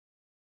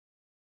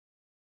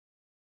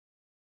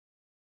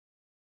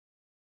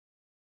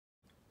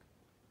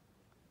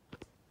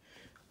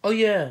Oh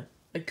yeah,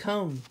 I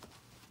come.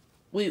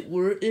 Wait,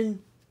 we're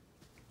in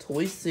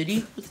Toy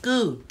City? Let's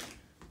go.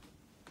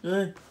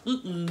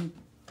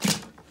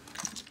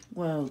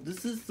 Wow,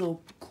 this is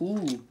so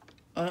cool.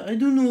 I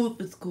don't know if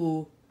it's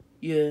cool.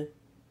 Yeah.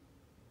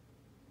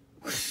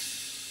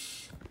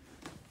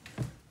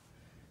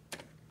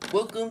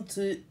 Welcome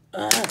to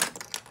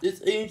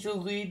it's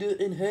Angelina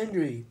and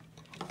Henry.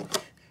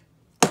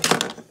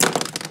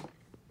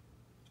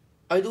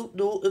 I don't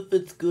know if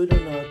it's good or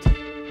not.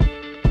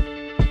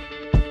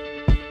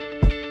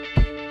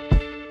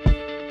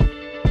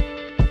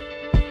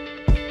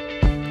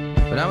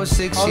 When I was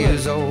 6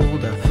 years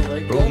old,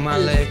 I broke my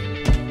leg.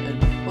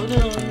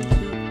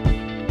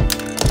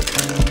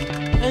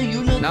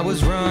 And I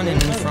was running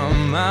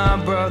from my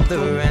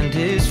brother and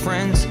his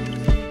friends,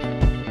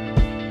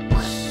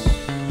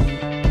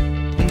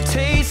 and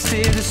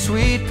tasted the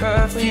sweet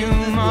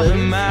perfume of the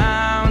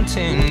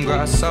mountain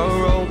grass I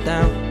rolled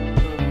down.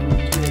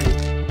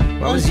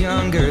 I was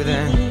younger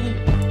then.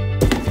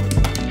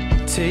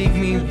 Take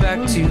me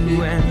back to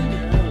when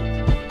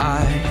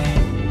I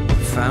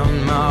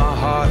found my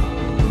heart,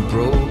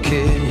 broke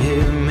it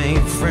here,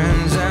 made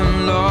friends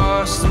and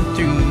lost them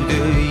through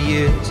the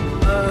years.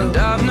 And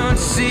I've not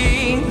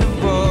seen the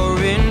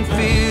boring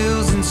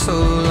fields in so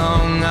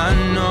long. I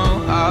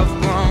know I've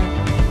grown,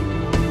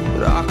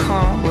 but I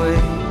can't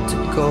wait to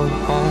go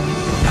home.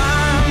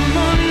 I'm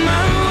on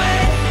my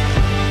way,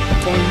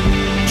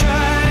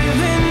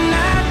 driving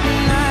at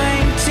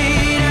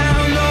 90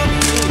 down the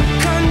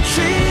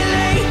country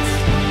lanes,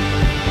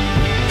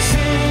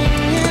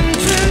 singing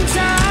to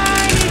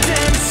Tiny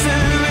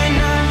Dancer, and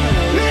I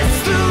miss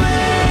the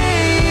way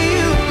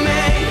you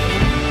make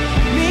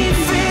me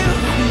feel.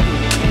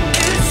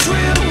 It's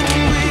real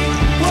when we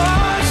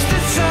watch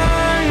the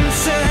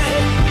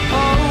sunset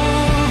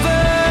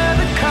over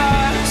the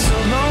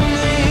castle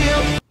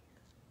lonely.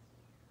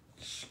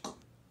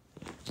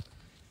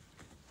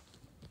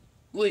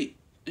 Wait,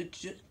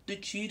 the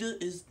cheetah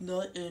is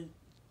not in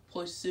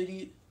Toy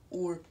City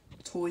or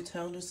Toy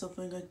Town or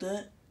something like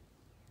that?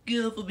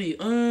 Get off of me.